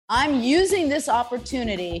I'm using this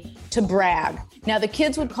opportunity to brag. Now, the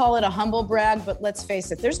kids would call it a humble brag, but let's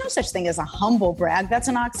face it, there's no such thing as a humble brag. That's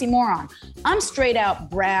an oxymoron. I'm straight out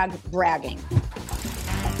bragging.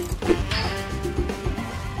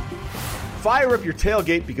 Fire up your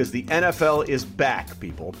tailgate because the NFL is back,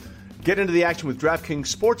 people. Get into the action with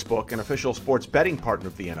DraftKings Sportsbook, an official sports betting partner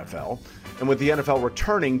of the NFL. And with the NFL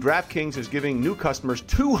returning, DraftKings is giving new customers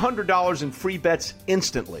 $200 in free bets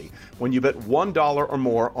instantly when you bet $1 or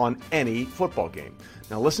more on any football game.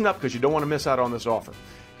 Now listen up because you don't want to miss out on this offer.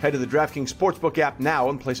 Head to the DraftKings Sportsbook app now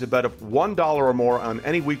and place a bet of $1 or more on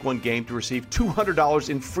any Week 1 game to receive $200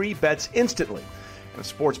 in free bets instantly. And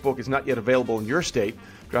if Sportsbook is not yet available in your state,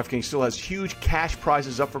 DraftKings still has huge cash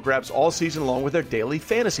prizes up for grabs all season long with their daily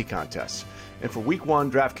fantasy contests. And for Week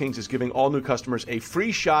 1, DraftKings is giving all new customers a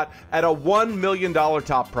free shot at a $1 million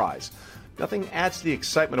top prize. Nothing adds to the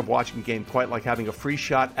excitement of watching a game quite like having a free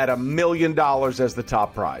shot at $1 million as the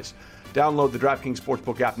top prize. Download the DraftKings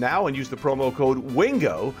Sportsbook app now and use the promo code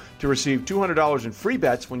WINGO to receive $200 in free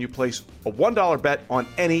bets when you place a $1 bet on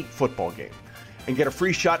any football game. And get a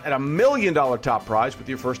free shot at $1 million top prize with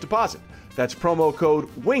your first deposit. That's promo code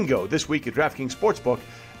WINGO this week at DraftKings Sportsbook,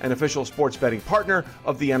 an official sports betting partner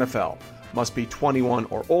of the NFL. Must be 21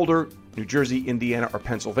 or older, New Jersey, Indiana, or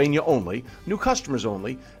Pennsylvania only, new customers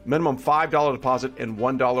only, minimum $5 deposit and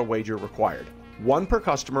 $1 wager required. One per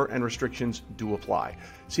customer and restrictions do apply.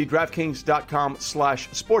 See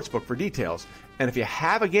DraftKings.com/sportsbook for details. And if you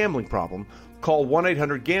have a gambling problem, call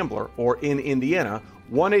 1-800-GAMBLER or in Indiana,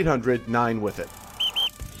 1-800-9-WITH-IT.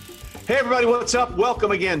 Hey everybody, what's up?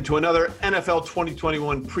 Welcome again to another NFL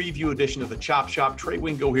 2021 preview edition of the Chop Shop. Trey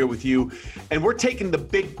Wingo here with you, and we're taking the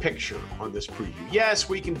big picture on this preview. Yes,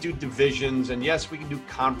 we can do divisions, and yes, we can do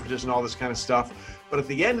conferences and all this kind of stuff, but at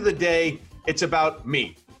the end of the day, it's about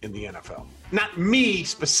me in the NFL. Not me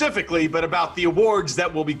specifically, but about the awards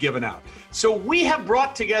that will be given out. So we have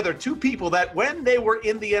brought together two people that when they were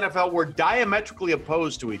in the NFL were diametrically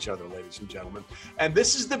opposed to each other, ladies and gentlemen. And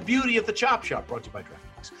this is the beauty of the Chop Shop, brought to you by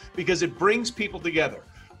DraftKings, because it brings people together.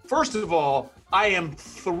 First of all, I am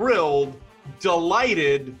thrilled,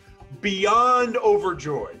 delighted, beyond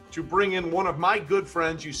overjoyed to bring in one of my good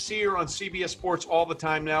friends. You see her on CBS Sports all the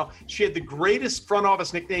time now. She had the greatest front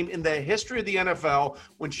office nickname in the history of the NFL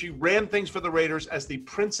when she ran things for the Raiders as the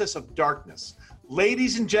Princess of Darkness.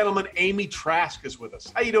 Ladies and gentlemen, Amy Trask is with us.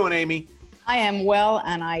 How you doing, Amy? I am well,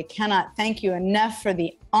 and I cannot thank you enough for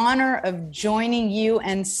the honor of joining you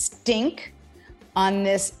and Stink on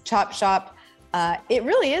this Chop Shop. It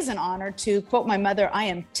really is an honor. To quote my mother, I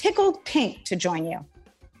am tickled pink to join you.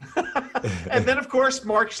 And then, of course,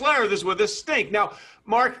 Mark Schlereth is with us, Stink. Now,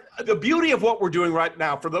 Mark, the beauty of what we're doing right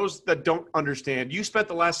now, for those that don't understand, you spent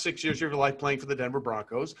the last 6 years of your life playing for the Denver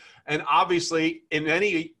Broncos, and obviously, in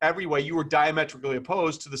every way, you were diametrically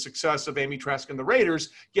opposed to the success of Amy Trask and the Raiders,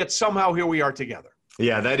 yet somehow here we are together.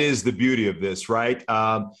 Yeah, that is the beauty of this, right?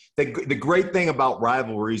 The great thing about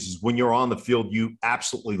rivalries is when you're on the field, you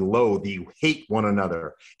absolutely loathe, you hate one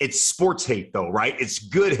another. It's sports hate, though, right? It's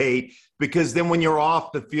good hate, because then when you're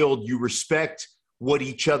off the field, you respect what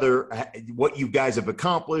you guys have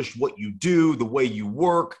accomplished, what you do, the way you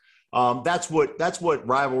work. That's what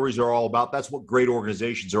rivalries are all about. That's what great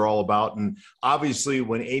organizations are all about. And obviously,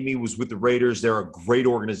 when Amy was with the Raiders, they're a great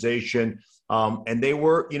organization. And they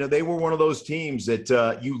were one of those teams that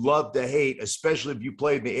you love to hate, especially if you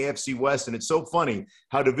played in the AFC West. And it's so funny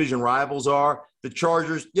how division rivals are. The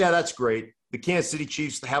Chargers, yeah, that's great. The Kansas City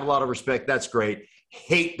Chiefs have a lot of respect. That's great.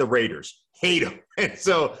 Hate the Raiders. Hate them. And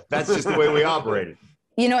so that's just the way we operated.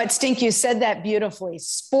 You know, it Stink, you said that beautifully.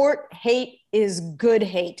 Sport hate is good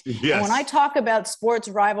hate. Yes. And when I talk about sports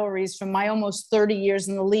rivalries from my almost 30 years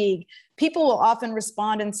in the league, people will often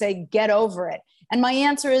respond and say, get over it. And my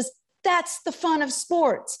answer is, that's the fun of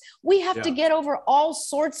sports. We have to get over all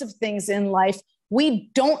sorts of things in life.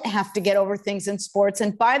 We don't have to get over things in sports.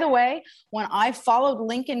 And by the way, when I followed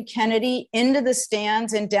Lincoln Kennedy into the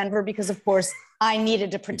stands in Denver, because of course I needed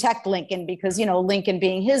to protect Lincoln because, you know, Lincoln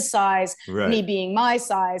being his size, me being my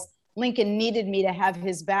size, Lincoln needed me to have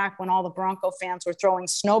his back when all the Bronco fans were throwing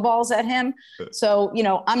snowballs at him. So, you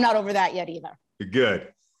know, I'm not over that yet either.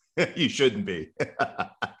 Good. You shouldn't be.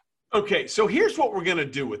 Okay, so here's what we're going to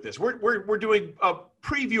do with this. We're doing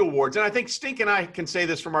preview awards, and I think Stink and I can say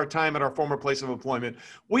this from our time at our former place of employment.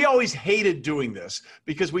 We always hated doing this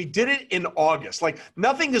because we did it in August. Like,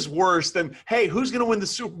 nothing is worse than, hey, who's going to win the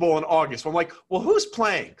Super Bowl in August? I'm like, well, who's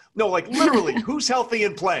playing? No, like literally, who's healthy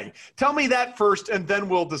and playing? Tell me that first, and then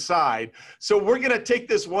we'll decide. So we're going to take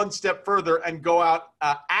this one step further and go out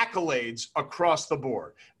accolades across the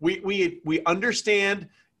board. We understand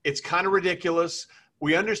it's kind of ridiculous.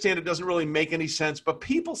 We understand it doesn't really make any sense, but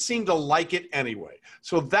people seem to like it anyway.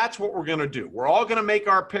 So that's what we're going to do. We're all going to make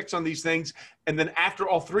our picks on these things. And then after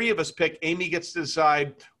all three of us pick, Amy gets to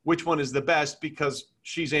decide which one is the best because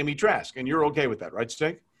she's Amy Trask. And you're okay with that, right,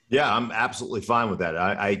 Stink? Yeah, I'm absolutely fine with that.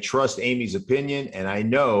 I trust Amy's opinion, and I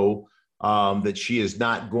know that she is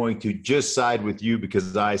not going to just side with you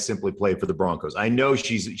because I simply play for the Broncos. I know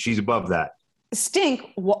she's above that.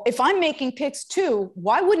 Stink, if I'm making picks too,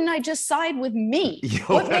 why wouldn't I just side with me?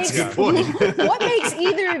 That's a good point. What makes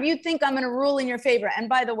either of you think I'm going to rule in your favor? And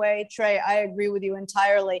by the way, Trey, I agree with you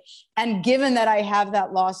entirely. And given that I have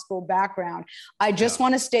that law school background, I just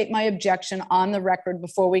want to state my objection on the record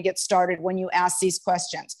before we get started when you ask these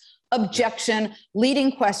questions. Objection,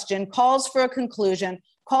 leading question, calls for a conclusion,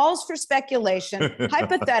 calls for speculation,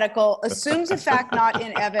 hypothetical, assumes a fact not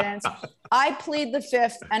in evidence. I plead the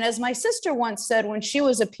fifth. And as my sister once said when she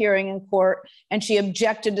was appearing in court and she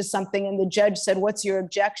objected to something and the judge said, "What's your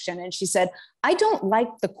objection?" And she said, "I don't like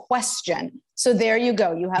the question." So there you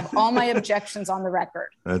go. You have all my objections on the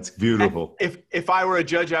record. That's beautiful. If I were a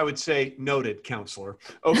judge, I would say, "Noted, counselor."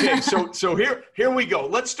 Okay, so here we go.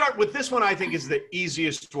 Let's start with this one. I think is the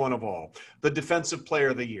easiest one of all, the Defensive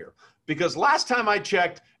Player of the Year. Because last time I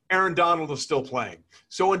checked, Aaron Donald is still playing.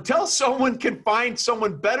 So until someone can find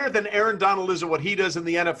someone better than Aaron Donald is at what he does in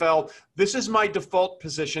the NFL, this is my default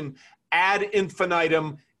position, ad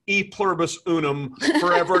infinitum, e pluribus unum,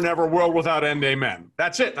 forever and ever, world without end, amen.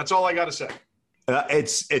 That's it. That's all I got to say.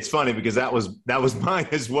 It's funny because that was mine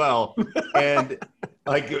as well. And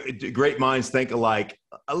like great minds think alike.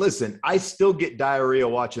 Listen, I still get diarrhea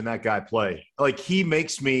watching that guy play. Like he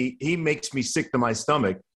makes me sick to my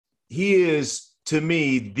stomach. He is, to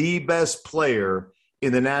me, the best player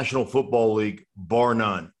in the National Football League, bar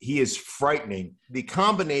none. He is frightening. The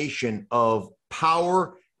combination of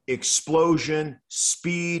power, explosion,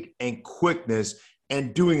 speed, and quickness,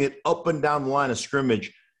 and doing it up and down the line of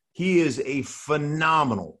scrimmage, he is a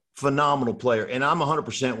phenomenal player. And I'm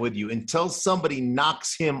 100% with you. Until somebody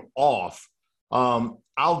knocks him off,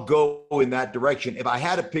 I'll go in that direction. If I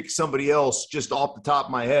had to pick somebody else just off the top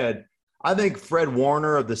of my head, I think Fred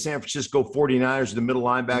Warner of the San Francisco 49ers, the middle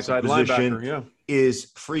linebacker position,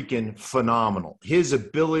 is freaking phenomenal. His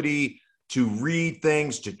ability to read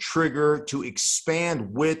things, to trigger, to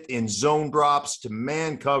expand width in zone drops, to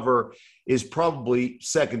man cover is probably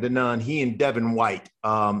second to none. He and Devin White,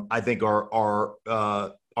 I think, are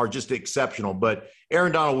just exceptional. But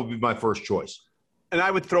Aaron Donald would be my first choice. And I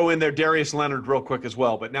would throw in there Darius Leonard real quick as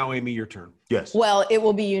well. But now, Amy, your turn. Yes. Well, it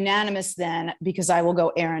will be unanimous then because I will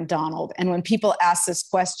go Aaron Donald. And when people ask this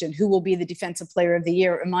question, who will be the Defensive Player of the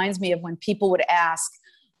Year, it reminds me of when people would ask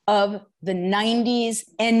of the 90s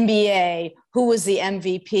NBA, who was the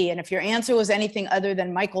MVP? And if your answer was anything other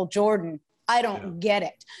than Michael Jordan, I don't get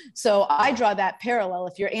it. So I draw that parallel.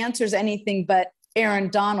 If your answer is anything but Aaron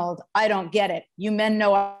Donald, I don't get it. You men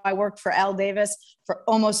know I worked for Al Davis for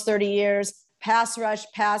almost 30 years. Pass rush,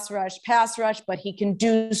 but he can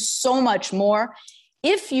do so much more.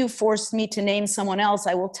 If you force me to name someone else,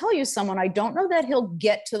 I will tell you someone. I don't know that he'll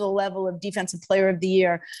get to the level of Defensive Player of the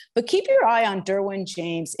Year, but keep your eye on Derwin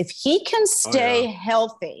James. If he can stay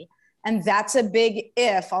healthy, and that's a big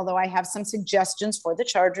if, although I have some suggestions for the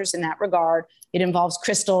Chargers in that regard. It involves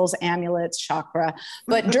crystals, amulets, chakra.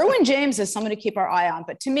 But Derwin James is someone to keep our eye on.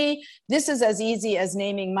 But to me, this is as easy as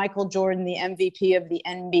naming Michael Jordan the MVP of the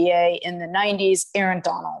NBA in the 90s, Aaron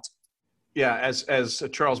Donald. Yeah, as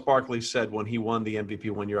Charles Barkley said when he won the MVP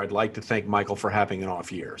one year, I'd like to thank Michael for having an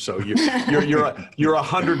off year. So you're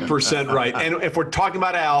 100% right. And if we're talking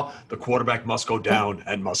about Al, the quarterback must go down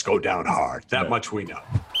and must go down hard. That much we know.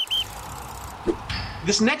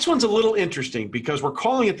 This next one's a little interesting because we're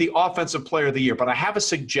calling it the Offensive Player of the Year, but I have a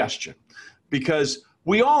suggestion because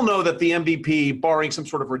we all know that the MVP, barring some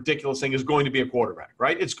sort of ridiculous thing, is going to be a quarterback,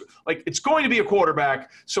 right? It's going to be a quarterback.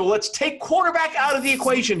 So let's take quarterback out of the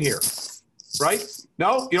equation here, right?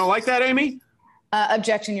 No, you don't like that, Amy?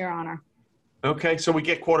 Objection, Your Honor. Okay, so we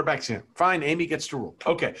get quarterbacks in. Fine, Amy gets to rule.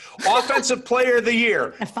 Okay, Offensive Player of the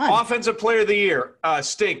Year. Offensive Player of the Year.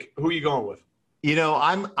 Stink, who are you going with? You know,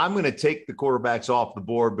 I'm going to take the quarterbacks off the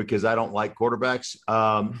board because I don't like quarterbacks,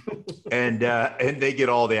 and they get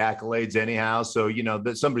all the accolades anyhow. So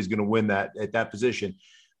somebody's going to win that at that position.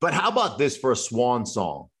 But how about this for a swan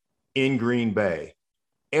song in Green Bay?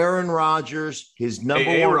 Aaron Rodgers, his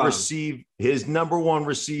number one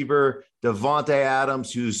receiver, Davante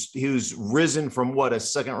Adams, who's risen from a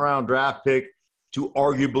second-round draft pick to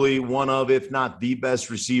arguably one of, if not the best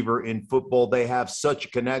receiver in football. They have such a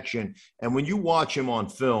connection. And when you watch him on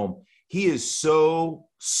film, he is so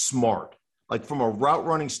smart. like from a route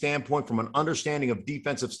running standpoint, from an understanding of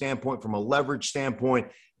defensive standpoint, from a leverage standpoint,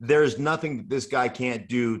 there's nothing that this guy can't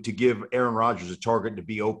do to give Aaron Rodgers a target to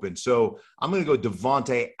be open. So I'm going to go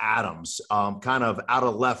Davante Adams, kind of out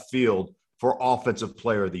of left field for Offensive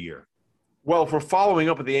Player of the Year. Well, if we're following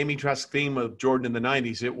up with the Amy Trask theme of Jordan in the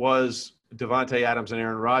 90s, it was Davante Adams and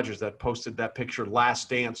Aaron Rodgers that posted that picture, Last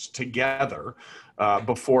Dance, together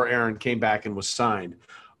before Aaron came back and was signed.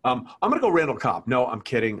 I'm going to go Randall Cobb. No, I'm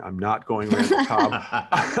kidding. I'm not going Randall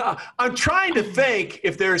Cobb. I'm trying to think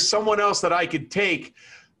if there's someone else that I could take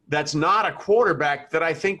that's not a quarterback that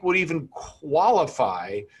I think would even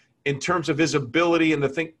qualify in terms of his ability and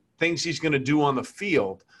the things he's going to do on the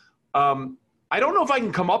field. I don't know if I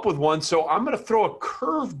can come up with one, so I'm going to throw a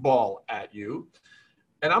curveball at you,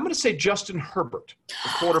 and I'm going to say Justin Herbert, the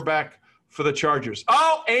quarterback for the Chargers.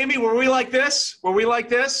 Oh, Amy, were we like this? Were we like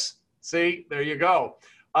this? See, there you go.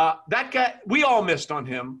 That guy, we all missed on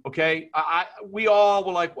him, okay? We all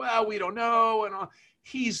were like, well, we don't know. And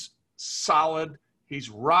he's solid. He's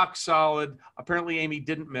rock solid. Apparently, Amy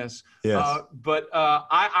didn't miss. Yes. But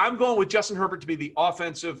I'm going with Justin Herbert to be the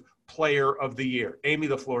Offensive Player of the Year. Amy,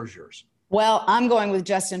 the floor is yours. Well, I'm going with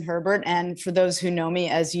Justin Herbert. And for those who know me,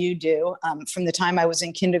 as you do, from the time I was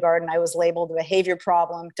in kindergarten, I was labeled a behavior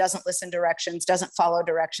problem, doesn't listen directions, doesn't follow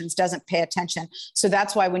directions, doesn't pay attention. So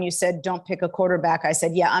that's why when you said, don't pick a quarterback, I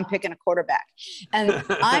said, yeah, I'm picking a quarterback. And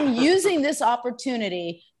I'm using this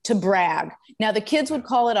opportunity to brag. Now, the kids would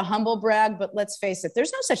call it a humble brag, but let's face it,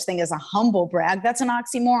 there's no such thing as a humble brag. That's an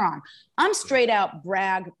oxymoron. I'm straight out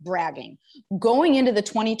bragging. Going into the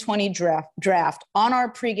 2020 draft on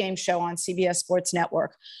our pregame show on CBS Sports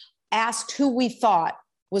Network, asked who we thought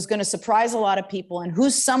was going to surprise a lot of people and who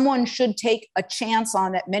someone should take a chance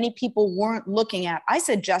on that many people weren't looking at. I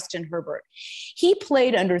said Justin Herbert. He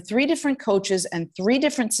played under 3 different coaches and 3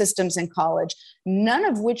 different systems in college, none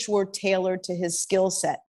of which were tailored to his skill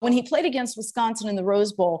set. When he played against Wisconsin in the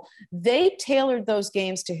Rose Bowl, they tailored those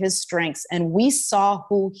games to his strengths, and we saw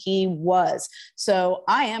who he was. So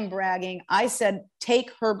I am bragging. I said,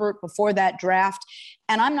 take Herbert before that draft.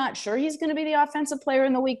 And I'm not sure he's going to be the Offensive Player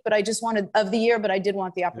in the week, but I just wanted of the year, but I did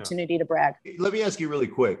want the opportunity to brag. Let me ask you really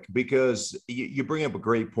quick, because you bring up a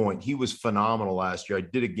great point. He was phenomenal last year. I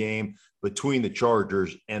did a game between the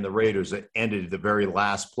Chargers and the Raiders that ended at the very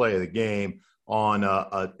last play of the game on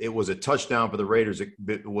it was a touchdown for the Raiders.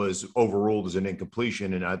 It was overruled as an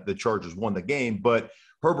incompletion, and the Chargers won the game. But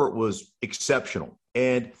Herbert was exceptional.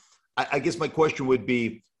 And I guess my question would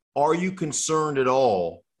be, are you concerned at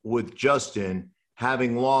all with Justin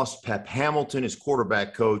having lost Pep Hamilton, his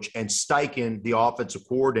quarterback coach, and Steichen, the offensive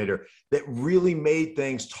coordinator, that really made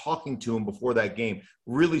things, talking to him before that game,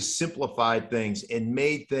 really simplified things and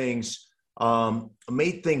made things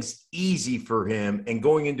easy for him, and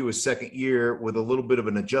going into his second year with a little bit of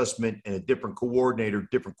an adjustment and a different coordinator,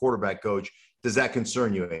 different quarterback coach? Does that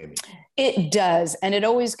concern you, Amy? It does. And it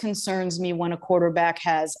always concerns me when a quarterback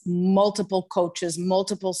has multiple coaches,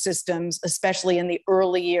 multiple systems, especially in the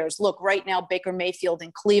early years. Look, right now, Baker Mayfield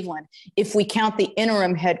in Cleveland, if we count the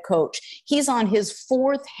interim head coach, he's on his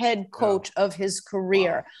 4th head coach of his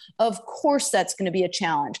career. Wow. Of course, that's going to be a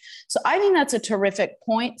challenge. So I think that's a terrific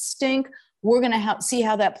point, Stink. We're going to see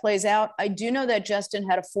how that plays out. I do know that Justin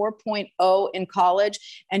had a 4.0 in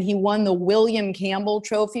college, and he won the William Campbell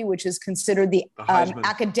Trophy, which is considered the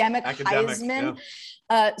academic Heisman.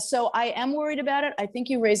 Yeah. So I am worried about it. I think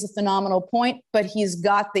you raise a phenomenal point, but he's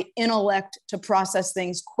got the intellect to process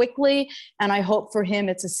things quickly, and I hope for him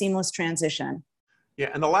it's a seamless transition. Yeah,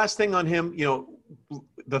 and the last thing on him,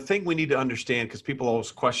 the thing we need to understand, because people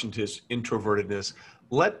always questioned his introvertedness,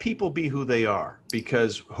 let people be who they are,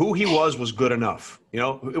 because who he was good enough.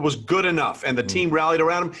 It was good enough, and the team rallied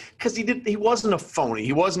around him because he wasn't a phony.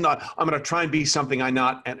 He wasn't I'm going to try and be something I'm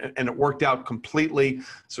not, and it worked out completely.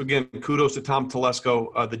 So again, kudos to Tom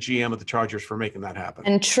Telesco, the GM of the Chargers, for making that happen.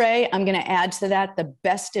 And Trey, I'm going to add to that, the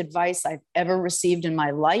best advice I've ever received in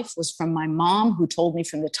my life was from my mom, who told me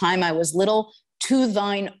from the time I was little, to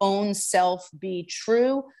thine own self be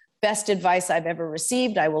true. Best advice I've ever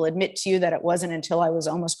received. I will admit to you that it wasn't until I was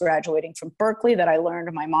almost graduating from Berkeley that I learned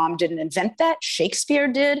my mom didn't invent that. Shakespeare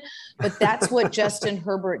did. But that's what Justin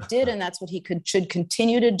Herbert did, and that's what he should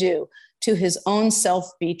continue to do, to his own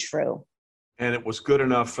self be true. And it was good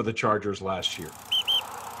enough for the Chargers last year.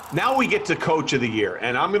 Now we get to Coach of the Year,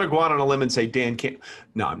 and I'm going to go out on a limb and say Dan Campbell.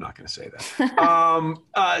 No, I'm not going to say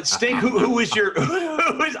that. Stink, who is your –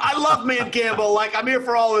 I love Dan Campbell. Like, I'm here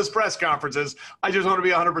for all his press conferences. I just want to be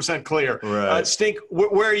 100% clear. Right. Stink,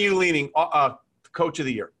 where are you leaning? Coach of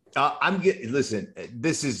the Year. Listen,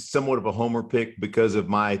 this is somewhat of a homer pick because of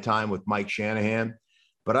my time with Mike Shanahan,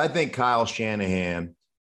 but I think Kyle Shanahan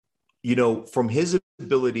from his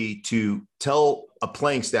ability to tell a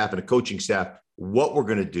playing staff and a coaching staff what we're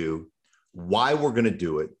going to do, why we're going to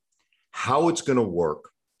do it, how it's going to work,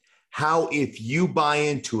 how if you buy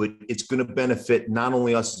into it, it's going to benefit not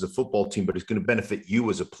only us as a football team, but it's going to benefit you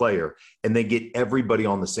as a player, and they get everybody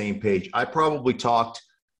on the same page. I probably talked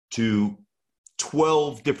to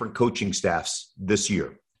 12 different coaching staffs this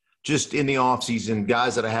year, just in the offseason,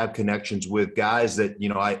 guys that I have connections with, guys that,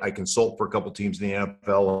 I consult for a couple teams in the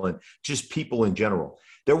NFL, and just people in general.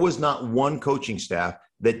 There was not one coaching staff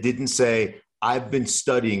that didn't say, I've been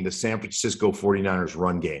studying the San Francisco 49ers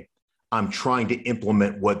run game. I'm trying to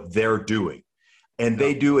implement what they're doing. And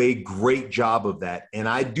they do a great job of that. And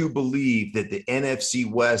I do believe that the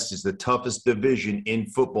NFC West is the toughest division in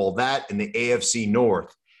football, that and the AFC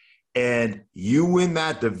North. And you win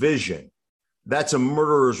that division, that's a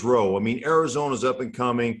murderer's row. I mean, Arizona's up and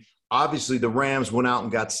coming. Obviously, the Rams went out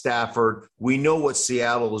and got Stafford. We know what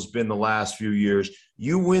Seattle has been the last few years.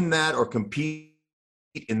 You win that or compete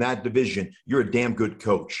in that division, you're a damn good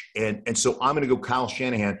coach. And so I'm going to go Kyle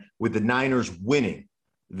Shanahan with the Niners winning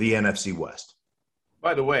the NFC West.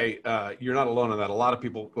 By the way, you're not alone on that. A lot of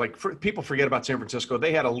people, people forget about San Francisco.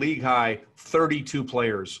 They had a league-high 32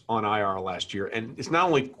 players on IR last year. And it's not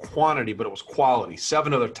only quantity, but it was quality.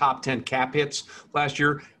 7 of their top 10 cap hits last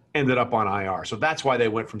year ended up on IR. So that's why they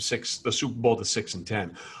went from the Super Bowl to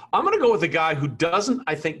 6-10. I'm going to go with a guy who doesn't,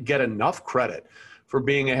 I think, get enough credit for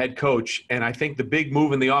being a head coach. And I think the big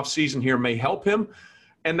move in the offseason here may help him.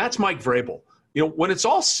 And that's Mike Vrabel. When it's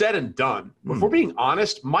all said and done, if we're being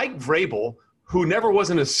honest, Mike Vrabel, who never was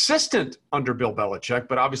an assistant under Bill Belichick,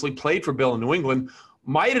 but obviously played for Bill in New England,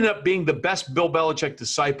 might end up being the best Bill Belichick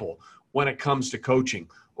disciple when it comes to coaching.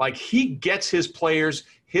 Like, he gets his players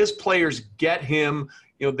get him.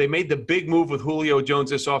 They made the big move with Julio Jones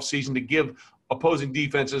this offseason to give opposing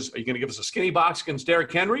defenses. Are you going to give us a skinny box against Derrick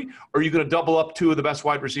Henry, or are you going to double up 2 of the best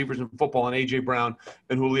wide receivers in football, and A.J. Brown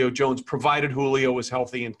and Julio Jones, provided Julio is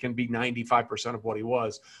healthy and can be 95% of what he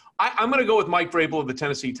was? I'm going to go with Mike Vrabel of the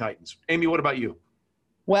Tennessee Titans. Amy, what about you?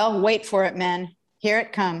 Well, wait for it, men. Here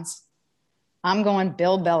it comes. I'm going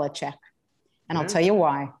Bill Belichick, and I'll tell you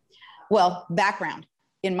why. Well, background.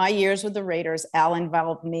 In my years with the Raiders, Al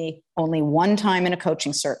involved me only one time in a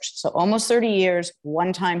coaching search. So almost 30 years,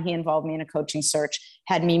 one time he involved me in a coaching search,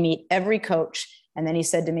 had me meet every coach. And then he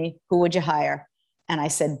said to me, who would you hire? And I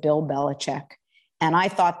said, Bill Belichick. And I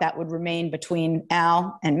thought that would remain between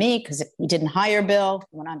Al and me, because he didn't hire Bill.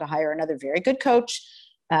 He went on to hire another very good coach.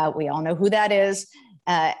 We all know who that is.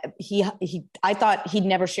 I thought he'd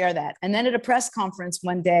never share that. And then at a press conference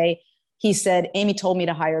one day, he said, Amy told me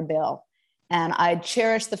to hire Bill. And I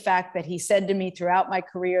cherish the fact that he said to me throughout my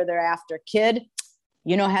career thereafter, kid,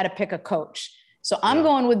 you know how to pick a coach. So I'm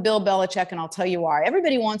going with Bill Belichick, and I'll tell you why.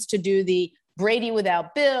 Everybody wants to do the Brady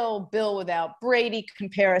without Bill, Bill without Brady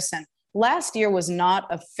comparison. Last year was not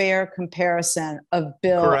a fair comparison of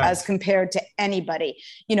Bill as compared to anybody.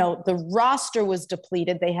 The roster was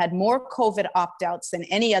depleted. They had more COVID opt-outs than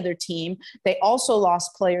any other team. They also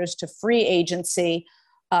lost players to free agency.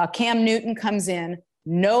 Cam Newton comes in,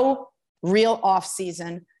 no real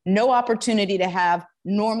offseason, no opportunity to have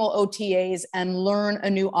normal OTAs and learn a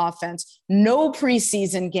new offense, no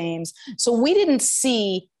preseason games. So we didn't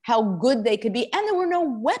see how good they could be, and there were no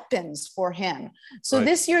weapons for him. So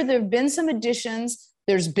this year there have been some additions.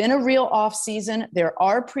 There's been a real offseason. There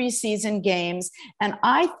are preseason games, and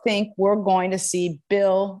I think we're going to see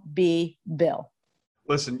Bill be Bill.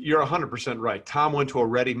 Listen, you're 100% right. Tom went to a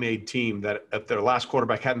ready-made team that if their last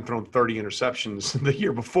quarterback hadn't thrown 30 interceptions the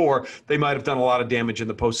year before, they might have done a lot of damage in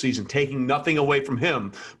the postseason, taking nothing away from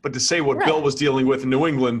him. But to say what Bill was dealing with in New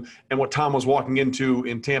England and what Tom was walking into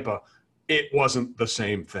in Tampa, it wasn't the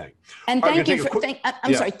same thing. And thank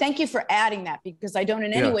you for adding that, because I don't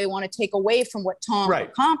in any way want to take away from what Tom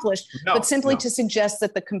accomplished, but simply to suggest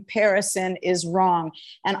that the comparison is wrong.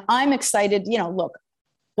 And I'm excited, look,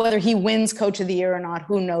 whether he wins Coach of the Year or not,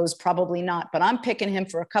 who knows? Probably not. But I'm picking him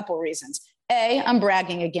for a couple reasons. A, I'm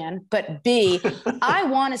bragging again. But B, I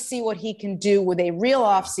want to see what he can do with a real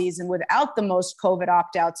offseason without the most COVID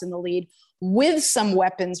opt-outs in the league, with some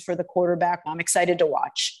weapons for the quarterback. I'm excited to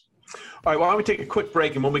watch. All right, well, why don't we take a quick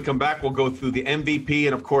break, and when we come back, we'll go through the MVP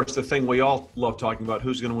and, of course, the thing we all love talking about,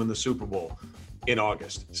 who's going to win the Super Bowl in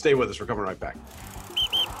August. Stay with us. We're coming right back.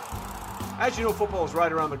 As you know, football is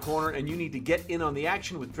right around the corner, and you need to get in on the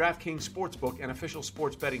action with DraftKings Sportsbook, an official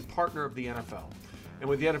sports betting partner of the NFL. And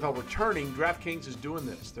with the NFL returning, DraftKings is doing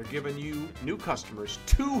this. They're giving you new customers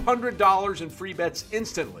 $200 in free bets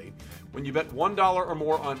instantly when you bet $1 or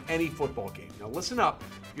more on any football game. Now listen up,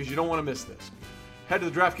 because you don't want to miss this. Head to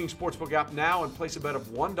the DraftKings Sportsbook app now and place a bet of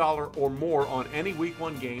 $1 or more on any Week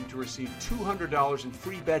 1 game to receive $200 in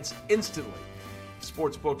free bets instantly.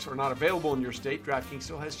 Sportsbooks are not available in your state. DraftKings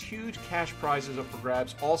still has huge cash prizes up for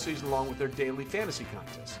grabs all season long with their daily fantasy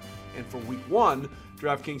contests. And for Week 1,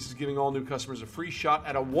 DraftKings is giving all new customers a free shot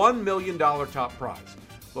at a $1 million top prize.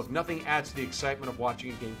 Look, nothing adds to the excitement of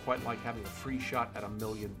watching a game quite like having a free shot at $1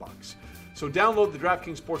 million. So download the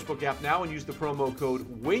DraftKings Sportsbook app now and use the promo code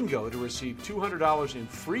WINGO to receive $200 in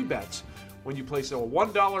free bets when you place a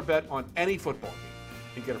 $1 bet on any football game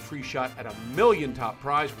and get a free shot at $1 million top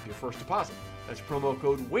prize with your first deposit. That's promo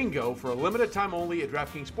code WINGO for a limited time only at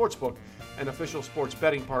DraftKings Sportsbook, an official sports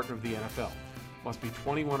betting partner of the NFL. Must be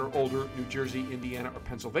 21 or older, New Jersey, Indiana, or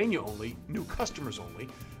Pennsylvania only, new customers only.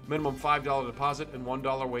 Minimum $5 deposit and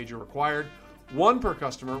 $1 wager required. One per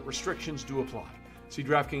customer. Restrictions do apply. See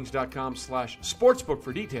DraftKings.com/sportsbook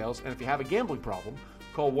for details. And if you have a gambling problem,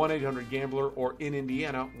 call 1-800-GAMBLER or in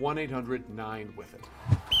Indiana, 1-800-9-WITH-IT.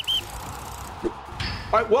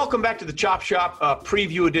 All right, welcome back to the Chop Shop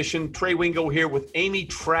preview edition. Trey Wingo here with Amy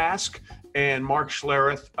Trask and Mark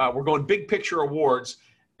Schlereth. We're going big picture awards,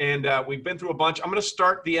 and we've been through a bunch. I'm going to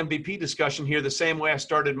start the MVP discussion here the same way I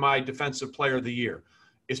started my Defensive Player of the Year.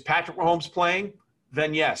 Is Patrick Mahomes playing?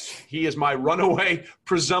 Then yes, he is my runaway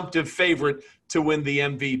presumptive favorite to win the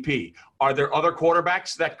MVP. Are there other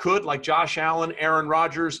quarterbacks that could, like Josh Allen, Aaron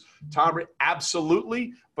Rodgers, Tom Brady?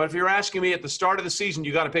 Absolutely. But if you're asking me at the start of the season,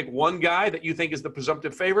 you got to pick one guy that you think is the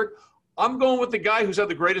presumptive favorite, I'm going with the guy who's had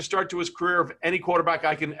the greatest start to his career of any quarterback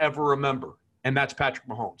I can ever remember, and that's Patrick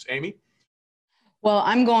Mahomes. Amy? Well,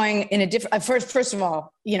 I'm going in a different first of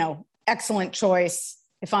all, excellent choice.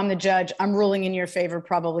 If I'm the judge, I'm ruling in your favor,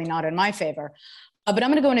 probably not in my favor. But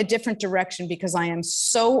I'm going to go in a different direction because I am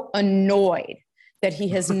so annoyed that he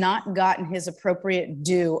has not gotten his appropriate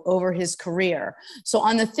due over his career. So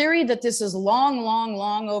on the theory that this is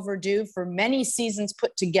long overdue for many seasons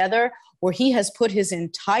put together, where he has put his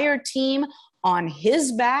entire team on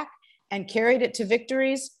his back and carried it to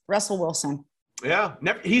victories, Russell Wilson. Yeah,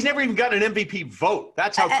 he's never even gotten an MVP vote.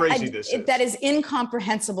 That's how crazy this is. That is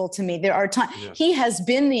incomprehensible to me. There are times he has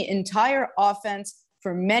been the entire offense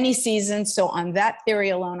for many seasons. So on that theory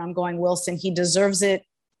alone, I'm going Wilson. He deserves it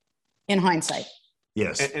in hindsight.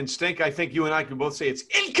 Yes. And Stink, I think you and I can both say it's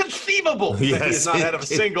inconceivable that he has not had a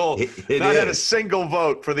single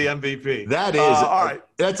vote for the MVP. That is all right.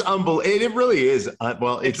 That's unbelievable. It really is.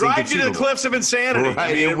 It drives you to the cliffs of insanity.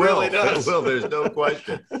 Right. I mean, it really does. It will. There's no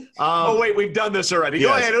question. Wait, we've done this already. Yes.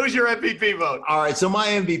 Go ahead. Who's your MVP vote? All right. So my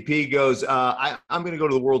MVP goes, I'm going to go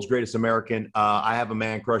to the world's greatest American. I have a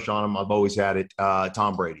man crush on him. I've always had it.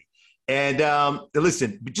 Tom Brady. And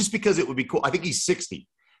listen, just because it would be cool. I think he's 60.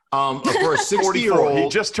 For a 60-year-old, he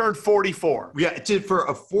just turned 44. Yeah, for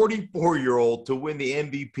a 44-year-old to win the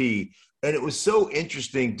MVP, and it was so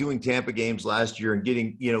interesting doing Tampa games last year and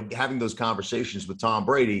getting, having those conversations with Tom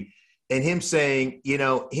Brady, and him saying,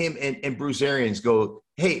 him and Bruce Arians go,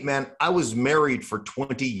 "Hey, man, I was married for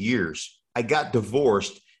 20 years. I got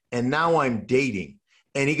divorced, and now I'm dating."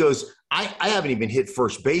 And he goes, I haven't even hit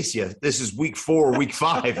first base yet. This is week 4, week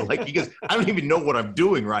 5. Like, he goes, I don't even know what I'm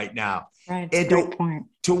doing right now. Right. And great point.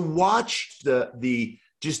 To watch the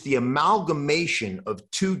amalgamation of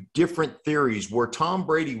two different theories where Tom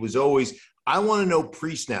Brady was always, I want to know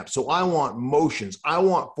pre-snap. So I want motions. I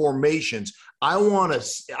want formations. I want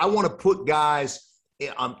to put guys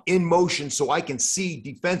in motion so I can see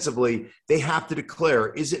defensively. They have to declare,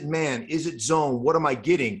 is it man? Is it zone? What am I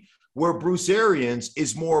getting? Where Bruce Arians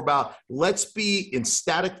is more about, let's be in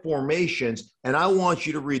static formations, and I want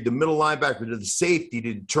you to read the middle linebacker to the safety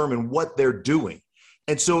to determine what they're doing.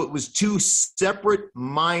 And so it was two separate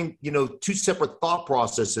thought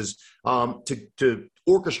processes to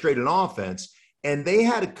orchestrate an offense, and they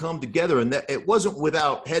had to come together. And that it wasn't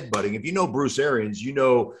without headbutting. If you know Bruce Arians,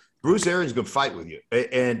 Bruce Arians is going to fight with you,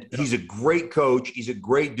 and he's a great coach. He's a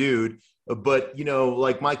great dude. But,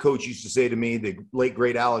 like my coach used to say to me, the late,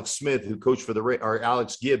 great Alex Smith, who coached for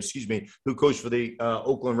Alex Gibbs, who coached for the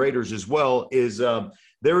Oakland Raiders as well, is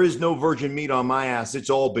there is no virgin meat on my ass. It's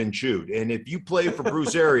all been chewed. And if you play for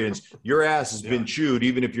Bruce Arians, your ass has been chewed,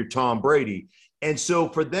 even if you're Tom Brady. And so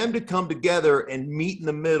for them to come together and meet in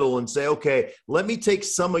the middle and say, okay, let me take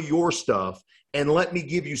some of your stuff and let me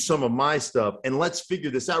give you some of my stuff, and let's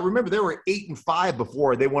figure this out. Remember, they were 8-5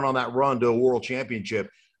 before they went on that run to a world championship.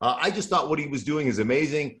 I just thought what he was doing is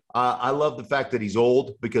amazing. I love the fact that he's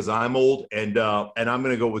old because I'm old, and I'm going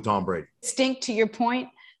to go with Tom Brady. Stink, to your point,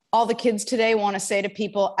 all the kids today want to say to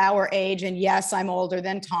people our age, and yes, I'm older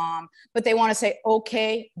than Tom, but they want to say,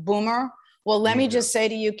 okay, boomer. Well, let me just say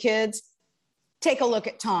to you kids, take a look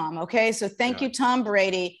at Tom, okay? So thank you, Tom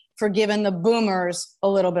Brady, for giving the boomers a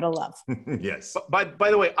little bit of love. Yes. By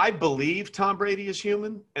the way, I believe Tom Brady is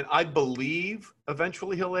human, and I believe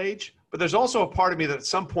eventually he'll age. But there's also a part of me that at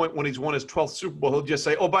some point when he's won his 12th Super Bowl, he'll just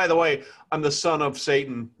say, oh, by the way, I'm the son of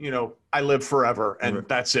Satan. You know, I live forever, and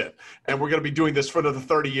that's it. And we're going to be doing this for another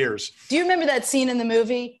 30 years. Do you remember that scene in the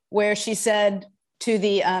movie where she said to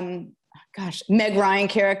the, Meg Ryan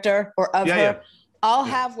character or of her, I'll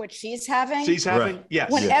have what she's having? She's having,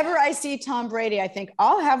 yes. Whenever I see Tom Brady, I think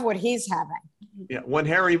I'll have what he's having. Yeah, When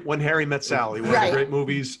Harry Met Sally, one of the great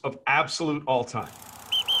movies of absolute all time.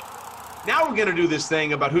 Now we're going to do this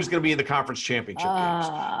thing about who's going to be in the conference championship games.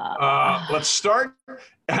 Let's start.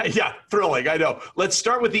 Thrilling, I know. Let's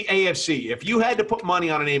start with the AFC. If you had to put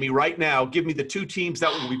money on an Amy right now, give me the two teams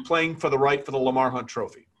that will be playing for the right for the Lamar Hunt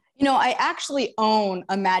Trophy. You know, I actually own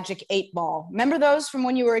a Magic 8 Ball. Remember those from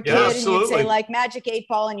when you were a kid? Yeah, and you'd say like Magic 8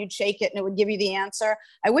 Ball and you'd shake it and it would give you the answer.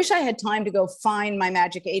 I wish I had time to go find my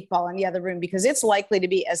Magic 8 Ball in the other room because it's likely to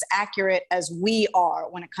be as accurate as we are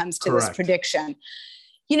when it comes to this prediction.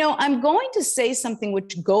 You know, I'm going to say something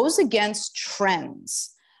which goes against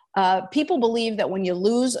trends. People believe that when you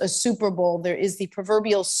lose a Super Bowl, there is the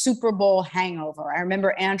proverbial Super Bowl hangover. I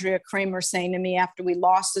remember Andrea Kramer saying to me after we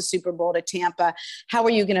lost the Super Bowl to Tampa, how are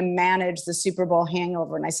you going to manage the Super Bowl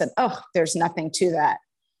hangover? And I said, there's nothing to that.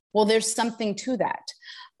 Well, there's something to that.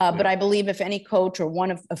 But I believe if any coach or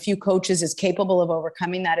one of a few coaches is capable of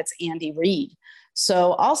overcoming that, it's Andy Reid.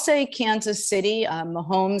 So I'll say Kansas City.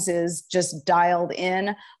 Mahomes is just dialed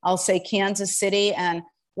in. I'll say Kansas City. And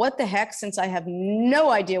what the heck, since I have no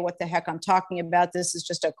idea what the heck I'm talking about, this is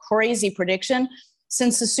just a crazy prediction.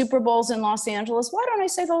 Since the Super Bowl's in Los Angeles, why don't I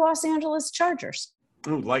say the Los Angeles Chargers?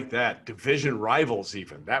 Ooh, like that. Division rivals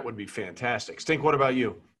even. That would be fantastic. Stink, what about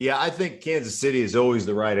you? Yeah, I think Kansas City is always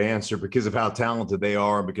the right answer because of how talented they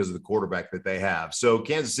are and because of the quarterback that they have. So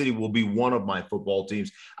Kansas City will be one of my football teams.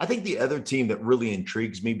 I think the other team that really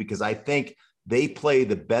intrigues me because I think they play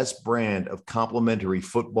the best brand of complementary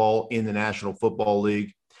football in the National Football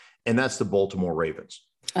League, and that's the Baltimore Ravens.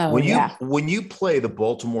 When you play the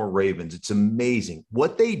Baltimore Ravens, it's amazing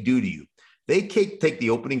what they do to you. They take the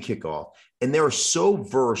opening kickoff, and they're so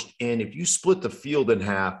versed in if you split the field in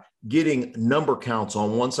half, getting number counts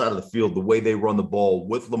on one side of the field, the way they run the ball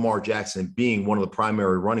with Lamar Jackson being one of the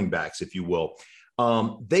primary running backs, if you will.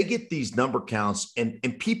 They get these number counts and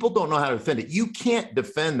people don't know how to defend it. You can't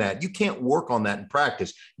defend that. You can't work on that in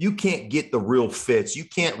practice. You can't get the real fits. You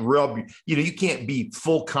can't you can't be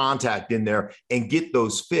full contact in there and get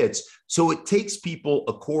those fits. So it takes people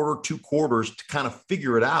a quarter, 2 quarters to kind of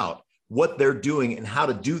figure it out, what they're doing and how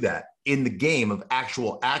to do that in the game of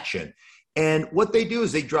actual action. And what they do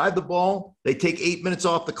is they drive the ball, they take 8 minutes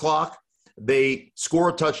off the clock, they score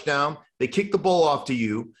a touchdown, they kick the ball off to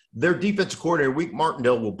you. Their defensive coordinator, Wink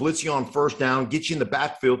Martindale, will blitz you on first down, get you in the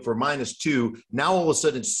backfield for -2. Now, all of a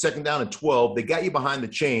sudden, it's 2nd down and 12. They got you behind the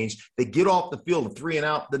chains. They get off the field, 3 and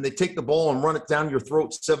out. Then they take the ball and run it down your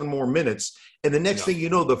throat 7 more minutes. And the next thing you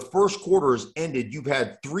know, the first quarter has ended. You've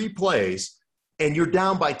had 3 plays, and you're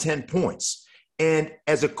down by 10 points. And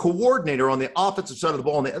as a coordinator on the offensive side of the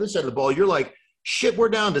ball, on the other side of the ball, you're like, shit, we're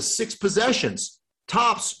down to 6 possessions.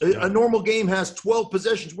 Tops. A normal game has 12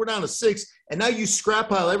 possessions. We're down to 6. And now you scrap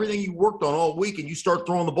pile everything you worked on all week and you start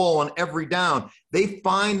throwing the ball on every down. They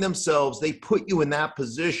find themselves, they put you in that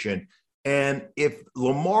position. And if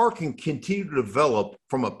Lamar can continue to develop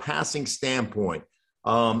from a passing standpoint,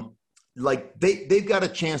 they've got a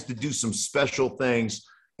chance to do some special things.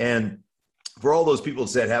 And for all those people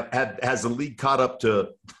that said, has the league caught up to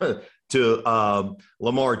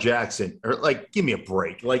Lamar Jackson? Or give me a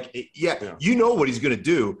break. You know what he's going to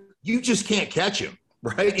do. You just can't catch him,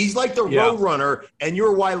 right? He's like the road runner, and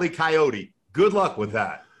you're Wile E. Coyote. Good luck with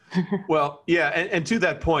that. Well, and to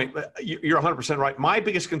that point, you're 100% right. My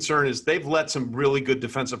biggest concern is they've let some really good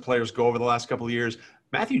defensive players go over the last couple of years.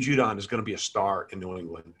 Matthew Judon is going to be a star in New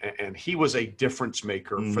England, and he was a difference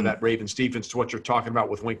maker for that Ravens defense to what you're talking about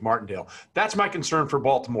with Wink Martindale. That's my concern for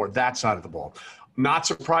Baltimore, that side of the ball. Not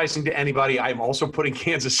surprising to anybody, I'm also putting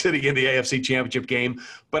Kansas City in the AFC Championship game,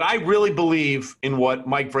 but I really believe in what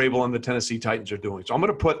Mike Vrabel and the Tennessee Titans are doing. So I'm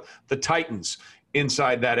going to put the Titans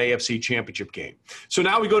inside that AFC Championship game. So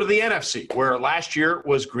now we go to the NFC, where last year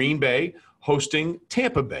was Green Bay hosting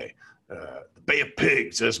Tampa Bay. The Bay of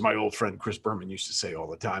Pigs, as my old friend Chris Berman used to say all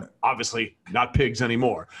the time. Obviously, not pigs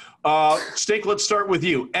anymore. Stink, let's start with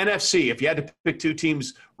you. NFC, if you had to pick 2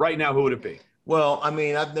 teams right now, who would it be? Well, I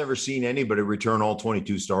mean, I've never seen anybody return all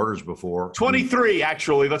 22 starters before. 23,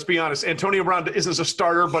 actually, let's be honest. Antonio Brown isn't a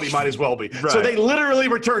starter, but he might as well be. Right. So they literally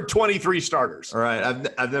returned 23 starters. All right.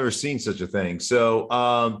 I've never seen such a thing. So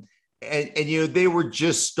And they were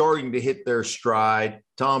just starting to hit their stride.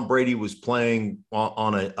 Tom Brady was playing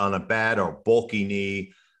on a bad or bulky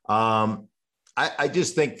knee. I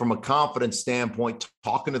just think from a confidence standpoint,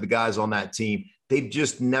 talking to the guys on that team, they've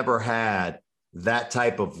just never had that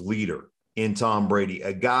type of leader in Tom Brady,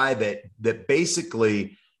 a guy that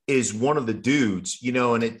basically is one of the dudes,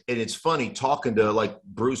 and it's funny talking to like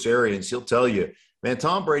Bruce Arians. He'll tell you, man,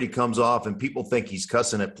 Tom Brady comes off and people think he's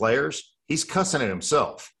cussing at players. He's cussing at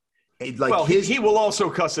himself. He will also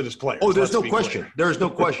cuss at his players. Oh, there's no question. There is no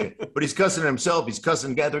question. But he's cussing at himself. He's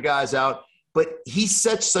cussing other guys out. But he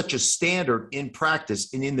sets such a standard in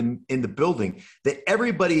practice and in the building that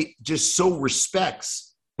everybody just so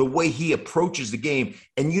respects the way he approaches the game.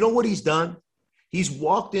 And you know what he's done? He's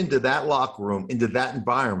walked into that locker room, into that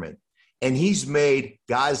environment, and he's made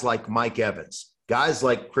guys like Mike Evans, guys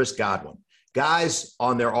like Chris Godwin, guys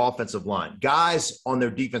on their offensive line, guys on their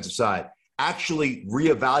defensive side, actually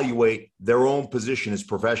reevaluate their own position as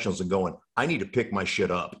professionals and going, I need to pick my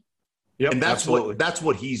shit up. Yep, and that's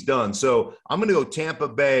what he's done. So I'm going to go Tampa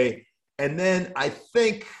Bay. And then I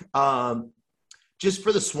think just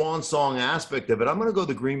for the swan song aspect of it, I'm going to go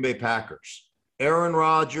the Green Bay Packers. Aaron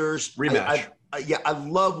Rodgers. Rematch. I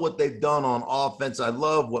love what they've done on offense. I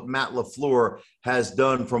love what Matt LaFleur has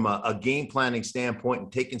done from a game planning standpoint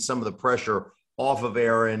and taking some of the pressure off of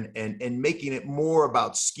Aaron and making it more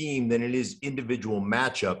about scheme than it is individual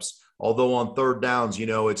matchups. Although on third downs,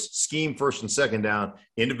 it's scheme first and second down,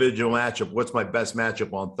 individual matchup. What's my best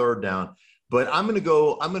matchup on third down? But I'm going to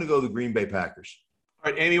go the Green Bay Packers.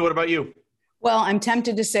 All right, Amy, what about you? Well, I'm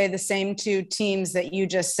tempted to say the same two teams that you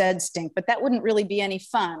just said, Stink, but that wouldn't really be any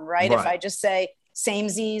fun, right? If I just say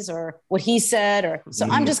samesies or what he said, so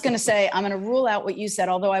I'm just going to say, I'm going to rule out what you said.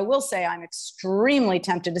 Although I will say I'm extremely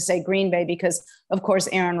tempted to say Green Bay because of course,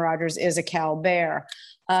 Aaron Rodgers is a Cal Bear,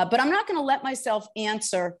 but I'm not going to let myself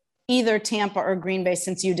answer either Tampa or Green Bay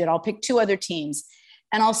since you did. I'll pick two other teams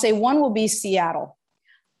and I'll say one will be Seattle.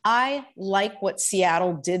 I like what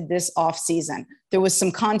Seattle did this offseason. There was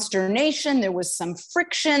some consternation, there was some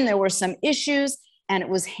friction, there were some issues, and it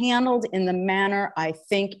was handled in the manner I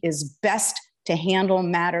think is best to handle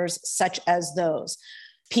matters such as those.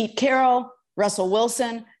 Pete Carroll, Russell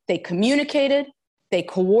Wilson, they communicated, they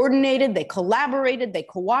coordinated, they collaborated, they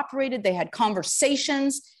cooperated, they had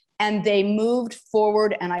conversations, and they moved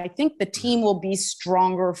forward. And I think the team will be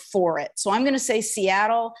stronger for it. So I'm going to say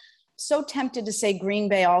Seattle. So tempted to say Green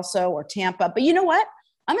Bay also or Tampa. But you know what?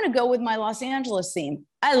 I'm going to go with my Los Angeles theme.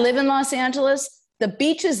 I live in Los Angeles. The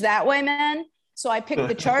beach is that way, man. So I picked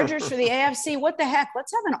the Chargers for the AFC. What the heck?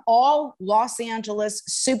 Let's have an all Los Angeles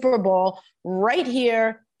Super Bowl right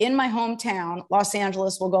here in my hometown. Los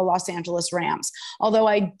Angeles will go Los Angeles Rams. Although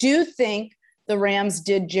I do think the Rams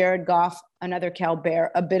did Jared Goff, another Cal Bear,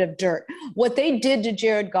 a bit of dirt. What they did to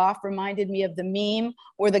Jared Goff reminded me of the meme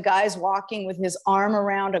where the guy's walking with his arm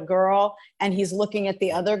around a girl and he's looking at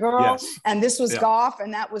the other girl. Yes. And this was Goff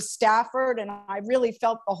and that was Stafford. And I really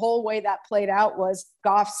felt the whole way that played out was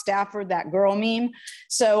Goff, Stafford, that girl meme.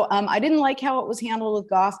 So I didn't like how it was handled with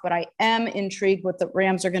Goff, but I am intrigued what the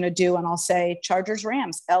Rams are going to do. And I'll say Chargers,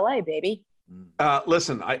 Rams, LA, baby.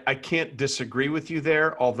 Listen, I can't disagree with you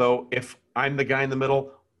there. Although if I'm the guy in the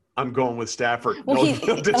middle, I'm going with Stafford. Well,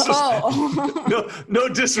 no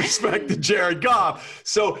disrespect to Jared Goff.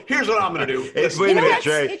 So here's what I'm going to do. Wait a minute,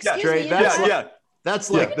 Trey.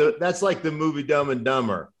 That's like the movie Dumb and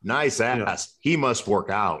Dumber. Nice ass. Yeah. He must work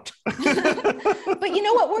out. But you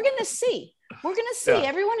know what? We're going to see. We're going to see. Yeah.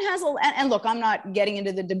 Everyone has and look, I'm not getting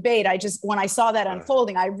into the debate. When I saw that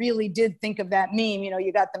unfolding, I really did think of that meme.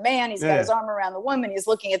 You got the man, he's got his arm around the woman, he's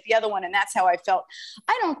looking at the other one. And that's how I felt.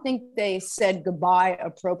 I don't think they said goodbye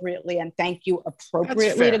appropriately and thank you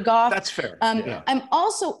appropriately to Goff. That's fair. I'm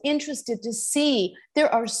also interested to see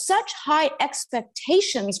there are such high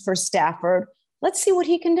expectations for Stafford. Let's see what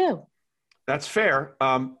he can do. That's fair.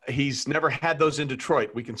 He's never had those in Detroit.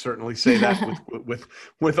 We can certainly say that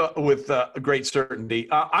with great certainty.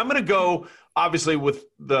 I'm going to go obviously with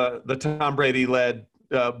the Tom Brady-led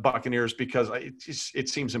Buccaneers because it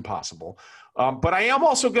seems impossible. But I am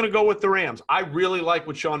also going to go with the Rams. I really like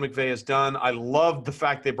what Sean McVay has done. I love the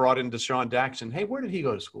fact they brought in Deshaun Jackson. Hey, where did he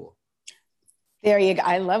go to school? There you go.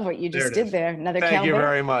 I love what you just did there. Another Thank you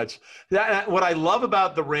very much. What I love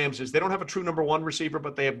about the Rams is they don't have a true number one receiver,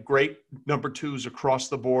 but they have great number twos across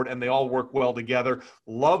the board, and they all work well together.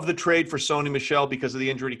 Love the trade for Sony Michel because of the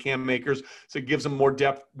injury to Cam Akers, so it gives them more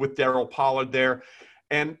depth with Darryl Pollard there.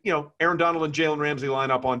 And, Aaron Donald and Jalen Ramsey line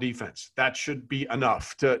up on defense. That should be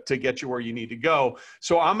enough to get you where you need to go.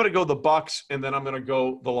 So I'm going to go the Bucs, and then I'm going to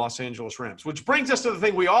go the Los Angeles Rams, which brings us to the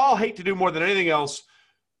thing we all hate to do more than anything else,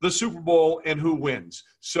 the Super Bowl and who wins.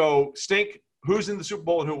 So, Stink, who's in the Super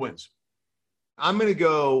Bowl and who wins? I'm going to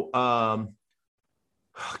go.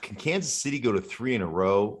 Can Kansas City go to 3 in a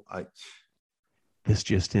row? This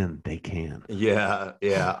just in, they can. Yeah.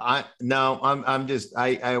 I'm not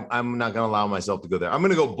going to allow myself to go there. I'm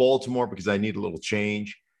going to go Baltimore because I need a little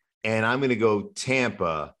change, and I'm going to go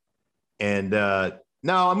Tampa. And no,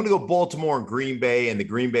 I'm going to go Baltimore and Green Bay, and the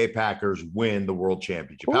Green Bay Packers win the World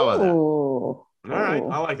Championship. How about that? All right,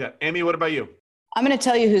 I like that. Amy, what about you? I'm going to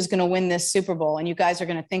tell you who's going to win this Super Bowl, and you guys are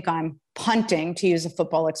going to think I'm punting, to use a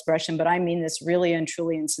football expression, but I mean this really and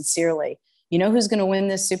truly and sincerely. You know who's going to win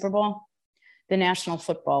this Super Bowl? The National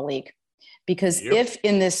Football League. Because if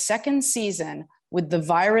in this second season, with the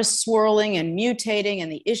virus swirling and mutating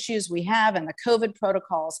and the issues we have and the COVID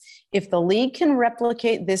protocols, if the league can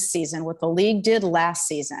replicate this season what the league did last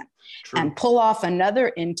season and pull off another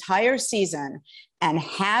entire season and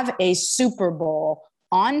have a Super Bowl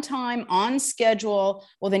on time, on schedule,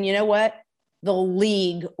 well, then you know what? The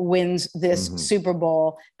league wins this Super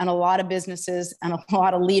Bowl, and a lot of businesses and a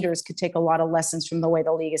lot of leaders could take a lot of lessons from the way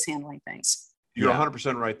the league is handling things. You're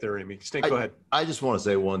 100% right there, Amy. Stink, go ahead. I just want to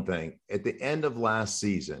say one thing. At the end of last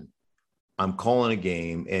season, I'm calling a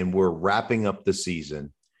game, and we're wrapping up the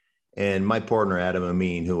season. And my partner, Adam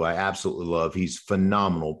Amin, who I absolutely love, he's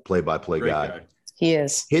phenomenal play-by-play guy. He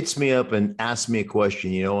is. Hits me up and asks me a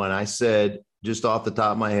question, and I said, just off the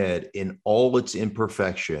top of my head, in all its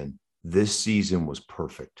imperfection, this season was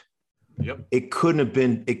perfect. Yep. It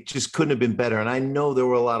just couldn't have been better. And I know there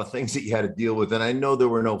were a lot of things that you had to deal with, and I know there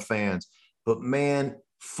were no fans. But man,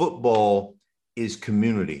 football is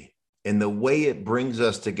community, and the way it brings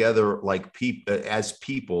us together like as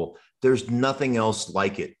people, there's nothing else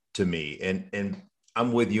like it to me. And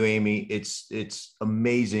I'm with you, Amy. It's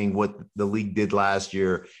amazing what the league did last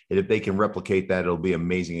year, and if they can replicate that, it'll be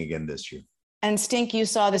amazing again this year. And Stink, you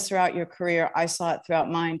saw this throughout your career. I saw it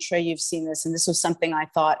throughout mine. Trey, you've seen this. And this was something I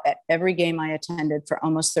thought at every game I attended for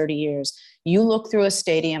almost 30 years. You look through a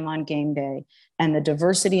stadium on game day and the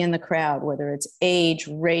diversity in the crowd, whether it's age,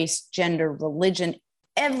 race, gender, religion,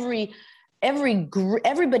 everybody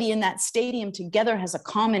in that stadium together has a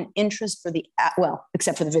common interest for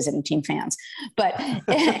except for the visiting team fans. But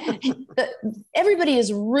everybody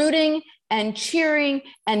is rooting and cheering,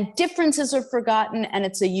 and differences are forgotten, and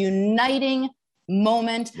it's a uniting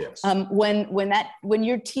moment. Yes. When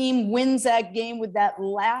your team wins that game with that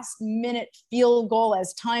last minute field goal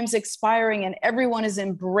as time's expiring and everyone is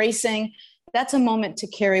embracing, that's a moment to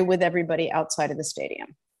carry with everybody outside of the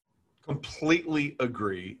stadium. Completely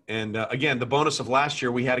agree. And again, the bonus of last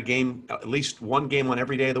year, we had a game, at least one game on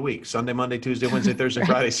every day of the week, Sunday, Monday, Tuesday, Wednesday, Thursday,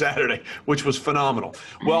 Friday, Saturday, which was phenomenal.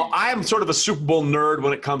 Well, I am sort of a Super Bowl nerd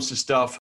when it comes to stuff